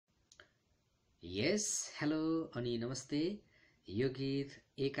Yes, hello अनि नमस्ते। यो गीत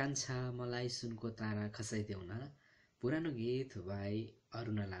कान्छा मलाई सुनको तारा खसाइदेऊ न, पुरानो गीत बाई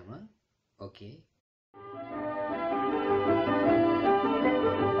अरुणा लामा। ओके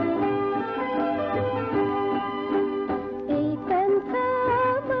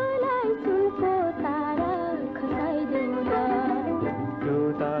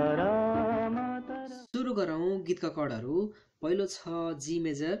सुरु गरौँ गीतका कर्डहरू। पहिलो छ जी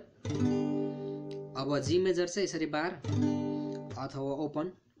मेजर। अब जी मेजर चाहिँ यसरी बार अथवा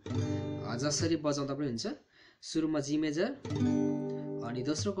ओपन जसरी बजाउँदा पनि हुन्छ। सुरुमा जी मेजर, अनि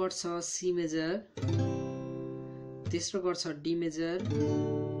दोस्रो कर्ड छ सी मेजर, तेस्रो कर्ड छ डी मेजर,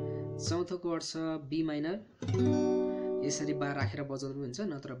 चौथो कर्ड छ बी माइनर। यसरी बार राखेर बजाउँदा पनि हुन्छ,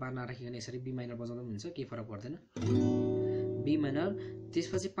 नत्र बार नराखिकन यसरी बी माइनर बजाउँदा पनि हुन्छ, केही फरक पर्दैन। बी माइनर,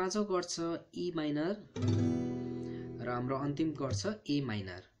 त्यसपछि पाँचौं कर्ड छ ई माइनर र हाम्रो अन्तिम कर्ड छ ए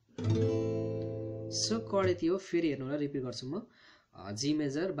माइनर। सो कर्ड यति हो। फेरि हेर्नु होला, रिपिट गर्छु म। जी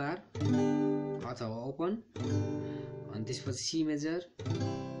मेजर बार अथवा ओपन, अनि त्यसपछि C major,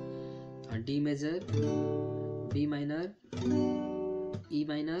 D major, be minor, E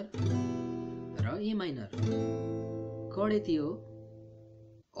minor र ए माइनर। कर्ड यति हो।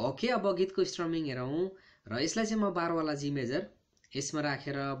 ओके, अब गीतको स्ट्रमिङ हेरौँ र यसलाई चाहिँ म बारवाला जी मेजर यसमा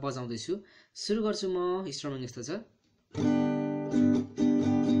राखेर बजाउँदैछु। सुरु गर्छु म। स्ट्रमिङ यस्तो छ।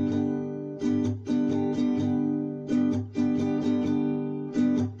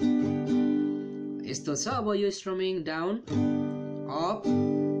 यस्तो छ। अब यो स्ट्रमिङ डाउन अप,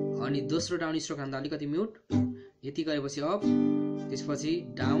 अनि दोस्रो डाउन स्ट्रोक हान्दा अलिकति म्युट, यति गरेपछि अप, त्यसपछि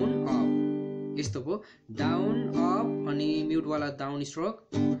डाउन अप। यस्तो भयो। डाउन अप अनि म्युटवाला डाउन स्ट्रोक,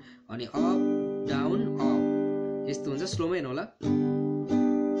 अनि अप डाउन अप, यस्तो हुन्छ। स्लोमा हेर्नु होला,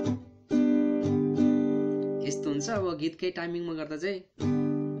 यस्तो हुन्छ। अब गीतकै टाइमिङमा गर्दा चाहिँ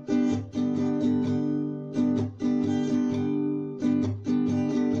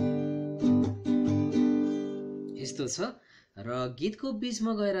यस्तो छ। र गीतको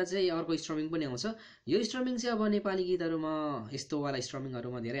बीचमा गएर चाहिँ अर्को स्ट्रमिङ पनि आउँछ। यो स्ट्रमिङ चाहिँ अब नेपाली गीतहरूमा यस्तो वाला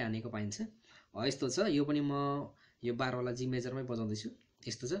स्ट्रमिङहरूमा धेरै हानेको पाइन्छ। यस्तो छ। यो पनि म यो बारवाला जी मेजरमै बजाउँदैछु।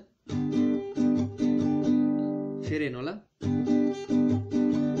 यस्तो छ। फेरि हेर्नु होला।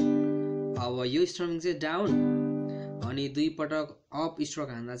 अब यो स्ट्रमिङ चाहिँ डाउन, अनि दुई पटक अप स्ट्रोक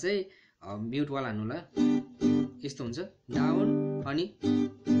हान्दा चाहिँ म्युटवाला हान्नु होला। यस्तो हुन्छ। डाउन अनि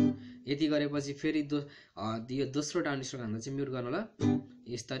यति गरेपछि फेरि यो दोस्रो डाउन स्ट्रोक हान्दा चाहिँ म्युट गर्नु होला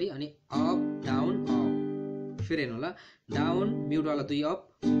यसरी, अनि अप डाउन अप। फेरि हेर्नु होला। डाउन म्युटवाला दुई अप,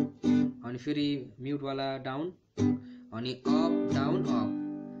 अनि फेरि म्युटवाला डाउन, अनि अप डाउन अप।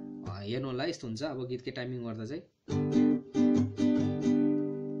 हेर्नु होला, यस्तो हुन्छ। अब गीतकै टाइमिङ गर्दा चाहिँ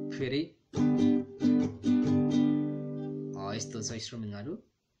फेरि यस्तो छ स्ट्रमिङहरू।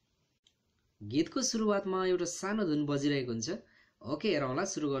 गीतको सुरुवातमा एउटा सानो धुन बजिरहेको हुन्छ। ओके, हेरौँ होला।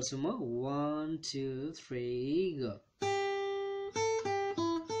 सुरु गर्छु म। 1 2 3 गो।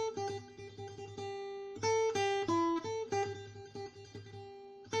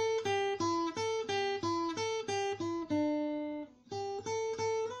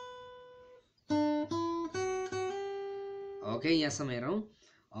 ओके, यहाँसम्म हेरौँ।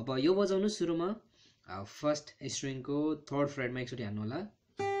 अब यो बजाउनु सुरुमा फर्स्ट स्ट्रिङको थर्ड फ्रेडमा एकचोटि हान्नु होला,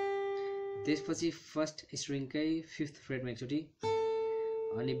 त्यसपछि फर्स्ट स्ट्रिङकै फिफ्थ फ्रेडमा एकचोटि,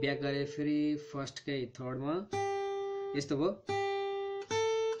 अनि ब्याक गरे फेरि फर्स्टकै थर्डमा। यस्तो भयो।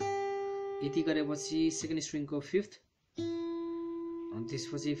 यति गरेपछि सेकेन्ड स्ट्रिङको फिफ्थ, अनि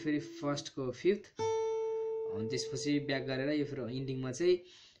त्यसपछि फेरि फर्स्टको फिफ्थ, अनि त्यसपछि ब्याक गरेर यो फेरि इन्डिङमा चाहिँ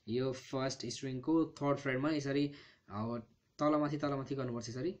यो फर्स्ट स्ट्रिङको थर्ड फ्रेडमा यसरी तलमाथि तलमाथि गर्नुपर्छ।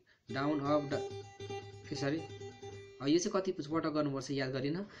 यसरी डाउन अप यसरी। यो चाहिँ कति पटक गर्नुपर्छ याद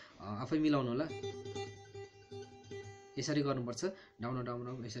गरिन, आफै मिलाउनु होला। यसरी गर्नुपर्छ, डाउन डाउन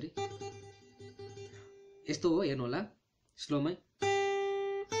अप यसरी। यस्तो हो। हेर्नु होला स्लोमै।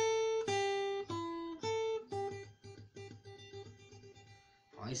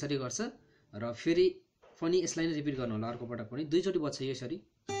 यसरी गर्छ। र फेरि पनि यसलाई नै रिपिट गर्नु होला अर्को पटक पनि। दुईचोटि बज्छ यसरी।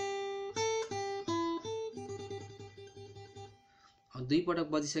 दुई पटक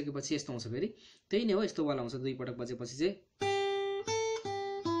बजिसकेपछि यस्तो आउँछ। फेरि त्यही नै हो, यस्तो वाला आउँछ। दुई पटक बजेपछि चाहिँ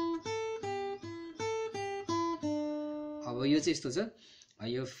अब यो चाहिँ यस्तो छ।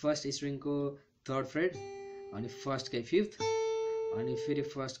 यो फर्स्ट स्ट्रिङको थर्ड फ्रेड, अनि फर्स्टकै फिफ्थ, अनि फेरि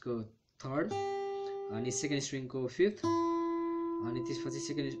फर्स्टको थर्ड, अनि सेकेन्ड स्ट्रिङको फिफ्थ, अनि त्यसपछि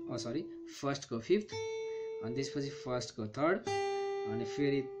फर्स्टको फिफ्थ, अनि त्यसपछि फर्स्टको थर्ड, अनि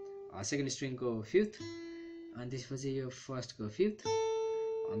फेरि सेकेन्ड स्ट्रिङको फिफ्थ, अनि त्यसपछि यो फर्स्टको फिफ्थ,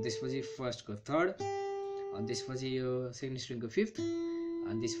 अनि त्यसपछि फर्स्टको थर्ड, अनि त्यसपछि यो सेकेन्ड स्ट्रिङको फिफ्थ,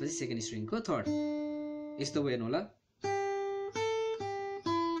 अनि त्यसपछि सेकेन्ड स्ट्रिङको थर्ड। यस्तो भयो हेर्नु होला।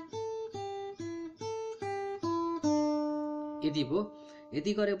 यति भयो।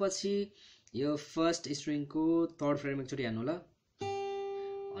 यति गरेपछि यो फर्स्ट स्ट्रिङको थर्ड फ्रेडमा एकचोटि हान्नु होला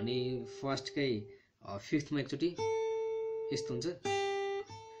अनि फर्स्टकै फिफ्थमा एकचोटि यस्तो हुन्छ।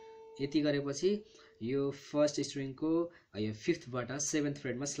 यति गरेपछि यो फर्स्ट स्ट्रिङको यो फिफ्थबाट सेभेन्थ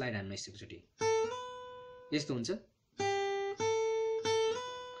फ्रेडमा स्लाइड हान्नु एकचोटि यस्तो हुन्छ।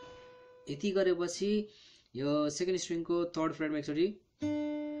 यति गरेपछि यो सेकेन्ड स्ट्रिङको थर्ड फ्रेडमा एकचोटि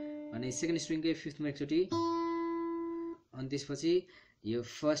अनि सेकेन्ड स्ट्रिङकै फिफ्थमा एकचोटि अनि त्यसपछि यो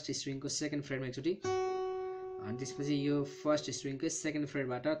फर्स्ट स्ट्रिङको सेकेन्ड फ्रेडमा एकचोटि अनि त्यसपछि यो फर्स्ट स्ट्रिङकै सेकेन्ड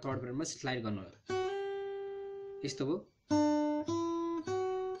फ्रेडबाट थर्ड फ्रेडमा स्लाइड गर्नु होला। यस्तो भयो।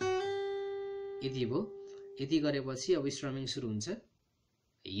 यति भयो। यति गरेपछि अब स्ट्रमिङ सुरु हुन्छ।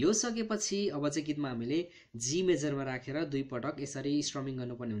 यो सकेपछि अब चाहिँ गीतमा हामीले जी मेजरमा राखेर दुई पटक यसरी स्ट्रमिङ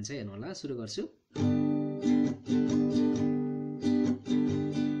गर्नुपर्ने हुन्छ। हेर्नु होला, सुरु गर्छु।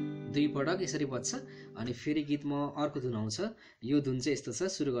 दुई पटक यसरी बज्छ अनि फेरि गीतमा अर्को धुन आउँछ। यो धुन चाहिँ यस्तो छ,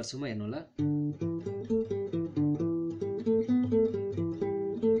 सुरु गर्छु म। हेर्नु होला।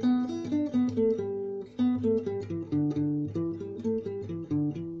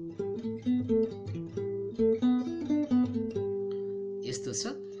 यस्तो छ।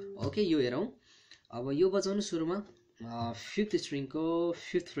 ओके, यो हेरौँ। अब यो बजाउनु सुरुमा फिफ्थ स्ट्रिङको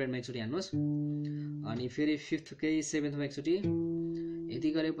फिफ्थ फ्रेडमा एकचोटि हान्नुहोस् अनि फेरि फिफ्थकै सेभेन्थमा एकचोटि। यति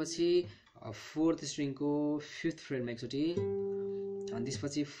गरेपछि फोर्थ स्ट्रिङको फिफ्थ फ्रेडमा एकचोटि अनि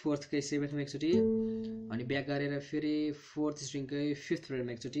त्यसपछि फोर्थकै सेभेन्थमा एकचोटि अनि ब्याक गरेर फेरि फोर्थ स्ट्रिङकै फिफ्थ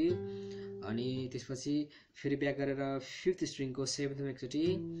फ्रेडमा एकचोटि अनि त्यसपछि फेरि ब्याक गरेर फिफ्थ स्ट्रिङको सेभेन्थमा एकचोटि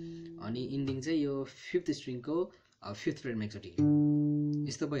अनि इन्डिङ चाहिँ यो फिफ्थ स्ट्रिङको फिफ्थ फ्रेडमा एकचोटि।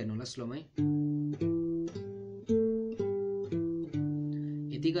 यस्तो भयो। हेर्नु होला स्लोमै।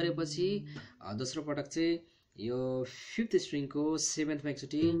 यति गरेपछि दोस्रो पटक चाहिँ यो फिफ्थ स्ट्रिङको सेभेन्थमा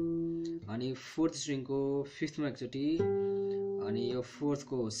एकचोटि अनि फोर्थ स्ट्रिङको फिफ्थमा एकचोटि अनि यो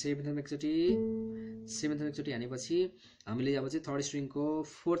फोर्थको सेभेन्थमा एकचोटि हानेपछि हामीले अब चाहिँ थर्ड स्ट्रिङको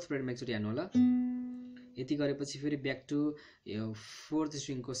फोर्थ फ्रेडमा एकचोटि हान्नु होला। यति गरेपछि फेरि ब्याक टु यो फोर्थ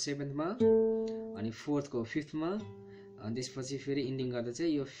स्ट्रिङको सेभेन्थमा अनि फोर्थको फिफ्थमा अनि त्यसपछि फेरि इन्डिङ गर्दा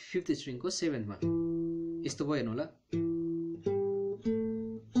चाहिँ यो फिफ्थ स्ट्रिङको सेभेन्थमा। यस्तो भयो। हेर्नु होला।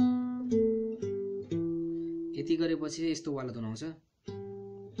 यति गरेपछि यस्तो वाला धुन आउँछ।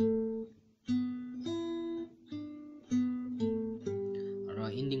 र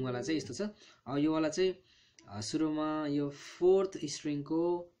इन्डिङ वाला चाहिँ यस्तो छ। अब यो वाला चाहिँ सुरुमा यो फोर्थ स्ट्रिङको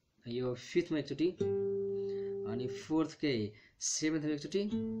यो फिफ्थमा एकचोटि अनि फोर्थकै सेभेन्थमा एकचोटि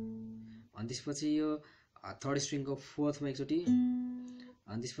अनि त्यसपछि यो थर्ड स्ट्रिङको फोर्थमा एकचोटि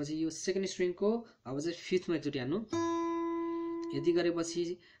अनि त्यसपछि यो सेकेन्ड स्ट्रिङको अब चाहिँ फिफ्थमा एकचोटि हान्नु। यति गरेपछि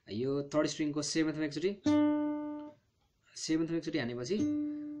यो थर्ड स्ट्रिङको सेभेन्थमा एकचोटि हानेपछि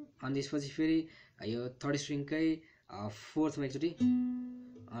अनि त्यसपछि फेरि यो थर्ड स्ट्रिङकै फोर्थमा एकचोटि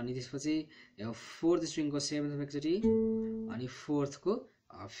अनि त्यसपछि यो फोर्थ स्ट्रिङको सेभेन्थमा एकचोटि अनि फोर्थको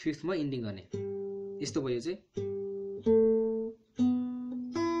फिफ्थमा इन्डिङ गर्ने। यस्तो भयो चाहिँ।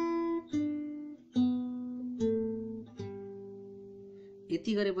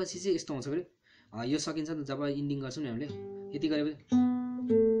 यति गरेपछि चाहिँ यस्तो आउँछ। फेरि यो सकिन्छ नि त जब इन्डिङ गर्छौँ नि हामीले। यति गरेपछि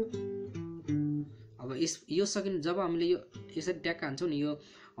अब यो सकिन्छ जब हामीले यो यसरी ट्याक्क हान्छौँ नि, यो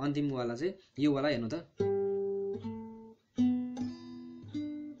अन्तिमवाला चाहिँ यो वाला। हेर्नु त।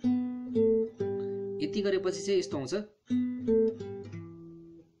 यति गरेपछि चाहिँ यस्तो आउँछ।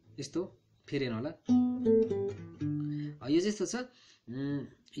 यस्तो फेरि हेर्नु होला। यो चाहिँ यस्तो छ।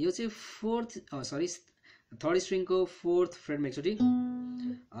 यो चाहिँ थर्ड स्ट्रिङको फोर्थ फ्रेडमा एकचोटि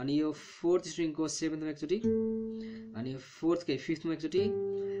अनि यो फोर्थ स्ट्रिङको सेभेन्थमा एकचोटि अनि फोर्थकै फिफ्थमा एकचोटि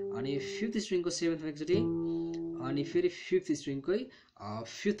अनि फिफ्थ स्ट्रिङको सेभेन्थमा एकचोटि अनि फेरि फिफ्थ स्ट्रिङकै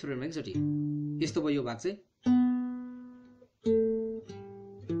फिफ्थ फ्रेडमा एकचोटि। यस्तो भयो। यो भाग चाहिँ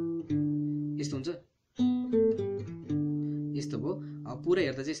यस्तो हुन्छ। यस्तो भयो। पुरै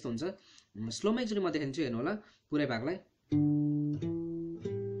हेर्दा चाहिँ यस्तो हुन्छ। स्लोमा एकचोटि म देखाइदिन्छु। हेर्नु होला पुरै भागलाई।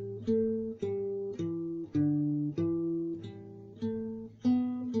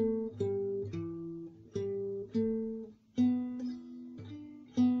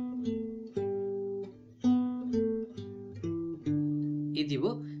 यति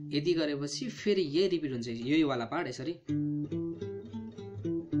भयो। यति गरेपछि फेरि यही रिपिट हुन्छ। यही वाला पार्ट यसरी।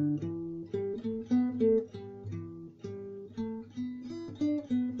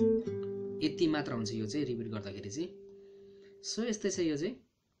 यति मात्र हुन्छ यो चाहिँ रिपिट गर्दाखेरि चाहिँ। सो यस्तै छ यो चाहिँ।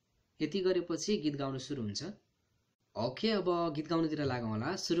 यति गरेपछि गीत गाउनु सुरु हुन्छ। ओके, अब गीत गाउनुतिर लागौँ होला।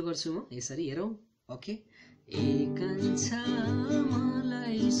 सुरु गर्छु म यसरी। हेरौँ। ओके। ए कान्छा मलाई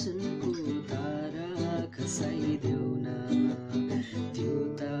मलाई सुनको तारा खसाइदेऊ न त्यो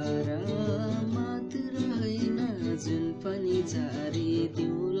तारा मात्र होइन जुन पनि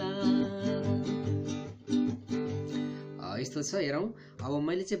झारिदिउँला। यस्तो छ हेरौँ। अब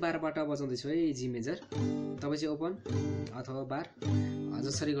मैले चाहिँ बारबाट बजाउँदैछु है जी मेजर, तपाईँ चाहिँ ओपन अथवा बार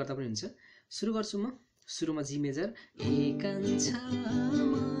जसरी गर्दा पनि हुन्छ। सुरु गर्छु म। सुरुमा जी मेजर, ए कान्छा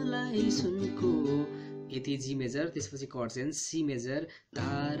मलाई सुनको, यति जी मेजर, त्यसपछि कर्ड चेन्ज सी मेजर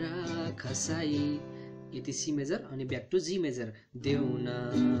तारा खसाई, यति सी मेजर अनि ब्याक टु जी मेजर देऊ न,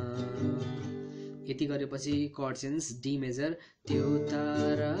 यति गरेपछि कर्ड चेन्ज डी मेजर त्यो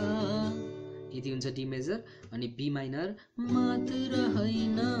तारा, यति हुन्छ डी मेजर अनि बी माइनर मात्र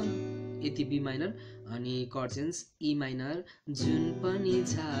होइन, यति बी माइनर अनि कर्ड चेन्ज ई माइनर जुन पनि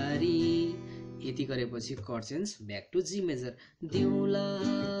झारी, यति गरेपछि chord change back two G major देऊला।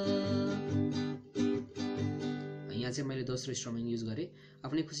 यहाँ चाहिँ मैले दोस्रो स्ट्रमिङ युज गरेँ,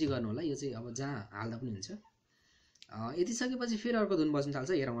 आफ्नै खुसी गर्नु होला। यो चाहिँ अब जहाँ हाल्दा पनि हुन्छ। यति सकेपछि फेरि अर्को धुन बज्न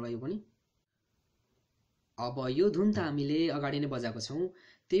थाल्छ। हेरौँ होला यो पनि। अब यो धुन त हामीले अगाडि नै बजाएको छौँ,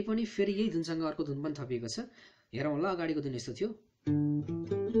 त्यही पनि फेरि यही धुनसँग अर्को धुन पनि थपिएको छ। हेरौँ होला। अगाडिको धुन यस्तो थियो।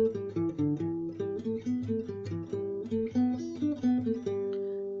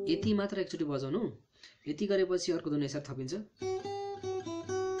 यति मात्र एकचोटि बजाउनु, यति गरेपछि अर्को धुन यसरी थपिन्छ।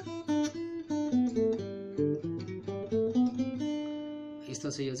 यस्तो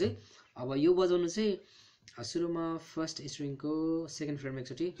छ यो चाहिँ। अब यो बजाउनु चाहिँ सुरुमा फर्स्ट स्ट्रिङको सेकेन्ड फ्रेडमा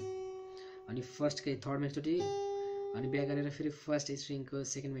एकचोटि अनि फर्स्टकै थर्डमा एकचोटि अनि ब्याक गरेर फेरि फर्स्ट स्ट्रिङको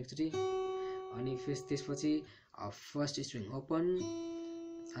सेकेन्डमा एकचोटि अनि त्यसपछि फर्स्ट स्ट्रिङ ओपन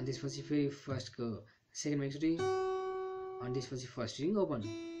अनि त्यसपछि फेरि फर्स्टको सेकेन्डमा एकचोटि अनि त्यसपछि फर्स्ट स्ट्रिङ ओपन।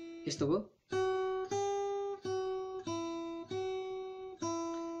 यस्तो भयो।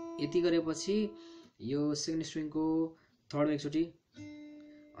 यति गरेपछि यो सेकेन्ड स्ट्रिङको थर्डमा एकचोटि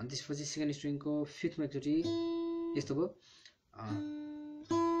अनि त्यसपछि सेकेन्ड स्ट्रिङको फिफ्थमा एकचोटि। यस्तो भयो।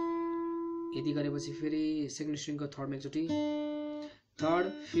 यति गरेपछि फेरि सेकेन्ड स्ट्रिङको थर्डमा एकचोटि, थर्ड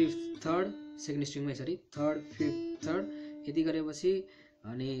फिफ्थ थर्ड सेकेन्ड स्ट्रिङमा यसरी थर्ड फिफ्थ थर्ड। यति गरेपछि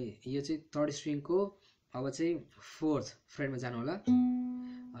अनि यो चाहिँ थर्ड स्ट्रिङको अब चाहिँ फोर्थ फ्रेडमा जानु होला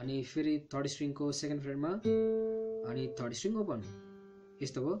अनि फेरि थर्ड स्ट्रिङको सेकेन्ड फ्रेडमा अनि थर्ड स्ट्रिङ ओपन।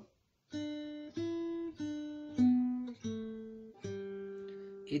 यस्तो भयो।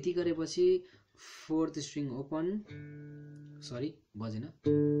 यति गरेपछि फोर्थ स्ट्रिङ ओपन, सरी बजेन।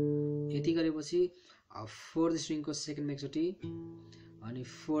 यति गरेपछि फोर्थ स्ट्रिङको सेकेन्डमा एकचोटि अनि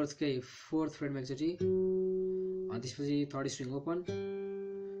फोर्थकै फोर्थ फ्रेडमा एकचोटि अनि त्यसपछि थर्ड स्ट्रिङ ओपन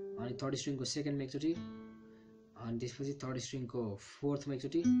अनि थर्ड स्ट्रिङको सेकेन्डमा एकचोटि अनि त्यसपछि थर्ड स्ट्रिङको फोर्थमा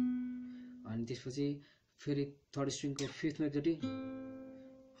एकचोटि अनि त्यसपछि फेरि थर्ड स्ट्रिङको फिफ्थमा एकचोटि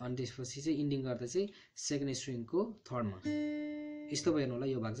अनि त्यसपछि चाहिँ इन्डिङ गर्दा चाहिँ सेकेन्ड स्ट्रिङको थर्डमा। यस्तो भयो हेर्नु होला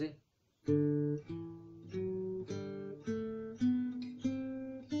यो भाग चाहिँ।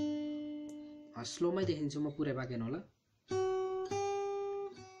 स्लोमै देखिन्छु म, पुरै भाग हेर्नु होला।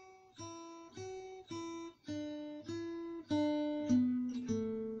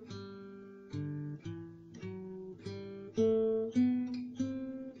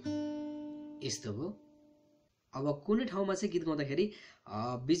 यस्तो भयो। अब कुनै ठाउँमा चाहिँ गीत गाउँदाखेरि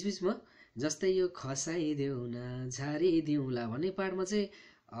बिचबिचमा जस्तै यो खसाइदेऊ न झारिदिउँला भन्ने पार्टमा चाहिँ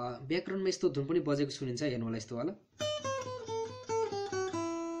ब्याकग्राउन्डमा यस्तो धुन पनि बजेको सुनिन्छ। हेर्नु होला यस्तो वाला।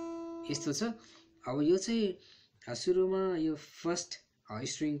 यस्तो छ। अब यो चाहिँ सुरुमा यो फर्स्ट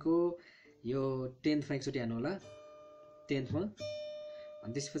स्ट्रिङको यो 10th एकचोटि हान्नु होला, 10th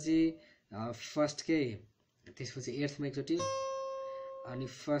अनि त्यसपछि फर्स्टकै त्यसपछि 8th एकचोटि अनि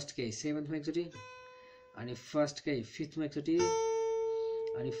फर्स्टकै 7th एकचोटि अनि फर्स्टकै 5th एकचोटि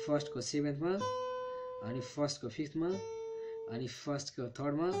अनि फर्स्टको 7th अनि फर्स्टको 5th अनि फर्स्टको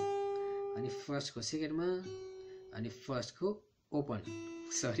 3rd अनि फर्स्टको 2nd अनि फर्स्टको ओपन,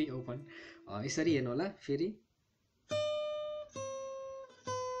 सरी ओपन। यसरी हेर्नु होला फेरि।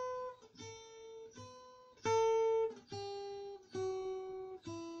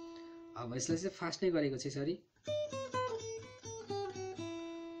 अब यसलाई चाहिँ फास्ट नै गरेको छ यसरी।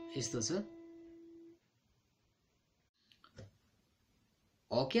 यस्तो छ।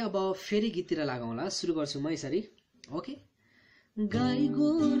 ओके, अब फेरि गीततिर लागौँला। सुरु गर्छु म यसरी। ओके। गाई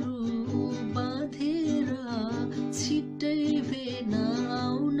गोरु बाँधेर छिट्टै भेट्न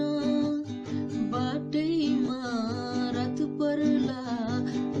आउन, बाटैमा रात पर्ला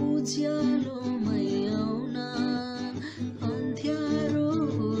उज्यालोमै आउन, अन्ध्यारो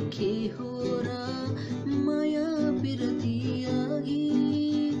के हो र माया बिरती अघि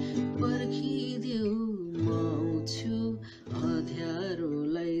पर्खिदेऊ म आउँछु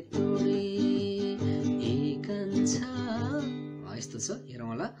अँध्यारोलाई तोडे ए कान्छा। यस्तो छ। हेर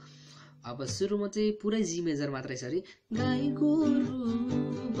अब सुरुमा चाहिँ पुरै जी मेजर मात्रै छ अरे गाई गोरु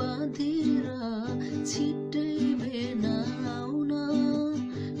बाँधेर छिट्टै भेन आउन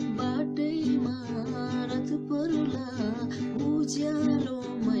बाटैमा रथ पर्ला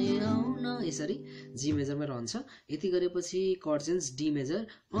उज्यालोमै आउन यसरी जी मेजरमै रहन्छ। यति गरेपछि कर्ड चेन्ज डी मेजर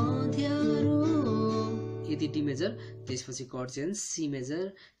अँध्यारो यति डी मेजर, त्यसपछि कर्ड चेन्ज सी मेजर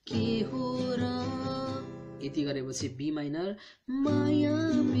के हो र यति गरेपछि बी माइनर माया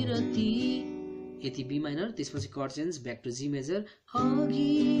विरती यति बी माइनर, त्यसपछि chord change back two G major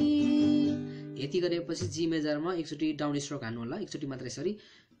अघि यति गरेपछि जी मेजरमा एकचोटि डाउन स्ट्रोक हान्नु होला, एकचोटि मात्र यसरी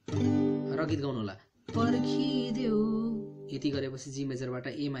र गीत गाउनु होला पर्खिदेऊ। यति गरेपछि जी मेजरबाट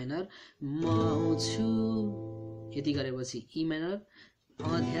ए माइनर म आउँछु, यति गरेपछि ई माइनर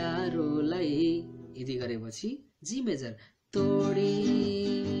अँध्यारोलाई, यति गरेपछि जी मेजर तोडी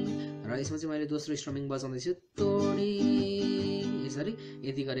र यसमा चाहिँ मैले दोस्रो स्ट्रमिङ बजाउँदैछु तोडी यसरी।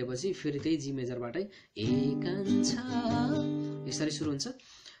 यति गरेपछि फेरि त्यही जी मेजरबाटै ए कान्छा यसरी सुरु हुन्छ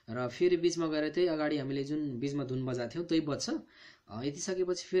र फेरि बीचमा गएर त्यही अगाडि हामीले जुन बीचमा धुन बजाएको थियौँ त्यही बज्छ। यति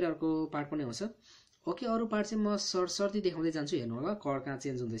सकेपछि फेरि अर्को पार्ट पनि आउँछ। ओके, अरू पार्ट चाहिँ म सर्ती देखाउँदै जान्छु, हेर्नु होला कर्ड कहाँ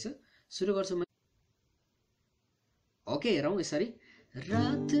चेन्ज हुँदैछ। सुरु गर्छु म। ओके, हेरौँ यसरी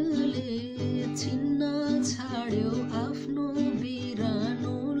रातले छिन्न छाड्यो आफ्नो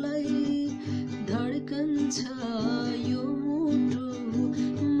बिरानोलाई धड्कन्छ यो मुटु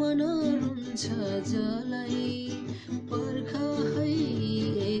मन रुन्छ जलाई पर्ख है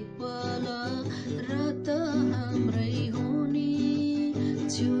एक पल रात हाम्रै हुने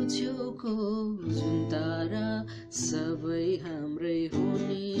छेउछेउको जुन तारा सबै हाम्रै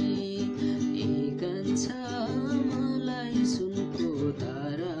हुने एकान्छा मलाई सुनको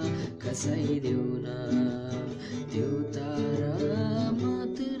तारा खसाइदेऊ न त्यो तारा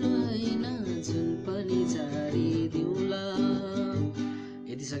मात्र हैन जुन पनि झारिदिउँला।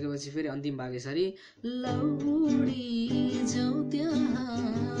 यति सकेपछि फेरि अन्तिम भाग यसरी लौडी जाउँ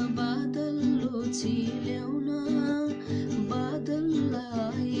त्यहाँ बादल लोचिल्याउन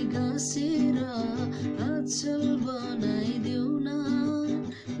बादललाई घाँसेर आँचल बनाइदेऊ न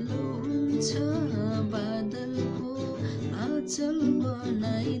लो हुन्छ बादलको आँचल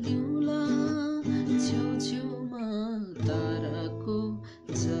बनाइदिउँला छेउछेउमा ताराको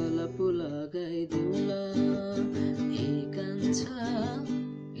झलपो लगाइदिउँला एकान्छा।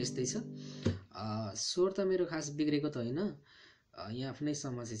 यस्तै छ। स्वर त मेरो खास बिग्रेको त होइन, यहाँ आफ्नै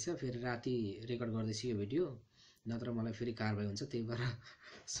समस्या छ। फेरि राति रेकर्ड गर्दैछु यो भिडियो, नत्र मलाई फेरि कारबाही हुन्छ, त्यही भएर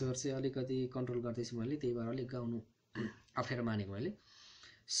स्वर चाहिँ अलिकति कन्ट्रोल गर्दैछु मैले, त्यही भएर अलिक गाउनु अप्ठ्यारो मानेको मैले।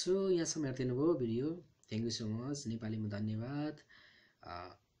 सो यहाँसम्म हेरिदिनु भयो video, thank you so much. नेपालीमा धन्यवाद।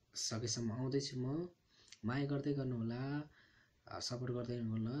 सकेसम्म आउँदैछु म, माया गर्दै गर्नुहोला, सपोर्ट गर्दै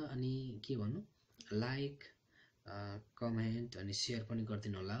गर्नुहोला, अनि के भन्नु लाइक कमेन्ट अनि सेयर पनि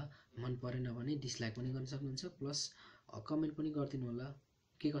गरिदिनु होला। मन परेन भने डिसलाइक पनि गर्न सक्नुहुन्छ, प्लस कमेन्ट पनि गरिदिनु होला,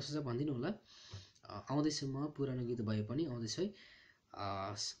 के कसो छ भनिदिनु होला। आउँदैछु म, पुरानो गीत भए पनि आउँदैछु है।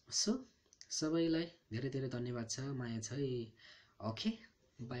 सो सबैलाई धेरै धेरै धन्यवाद छ, माया छ है। Okay,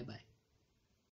 by by.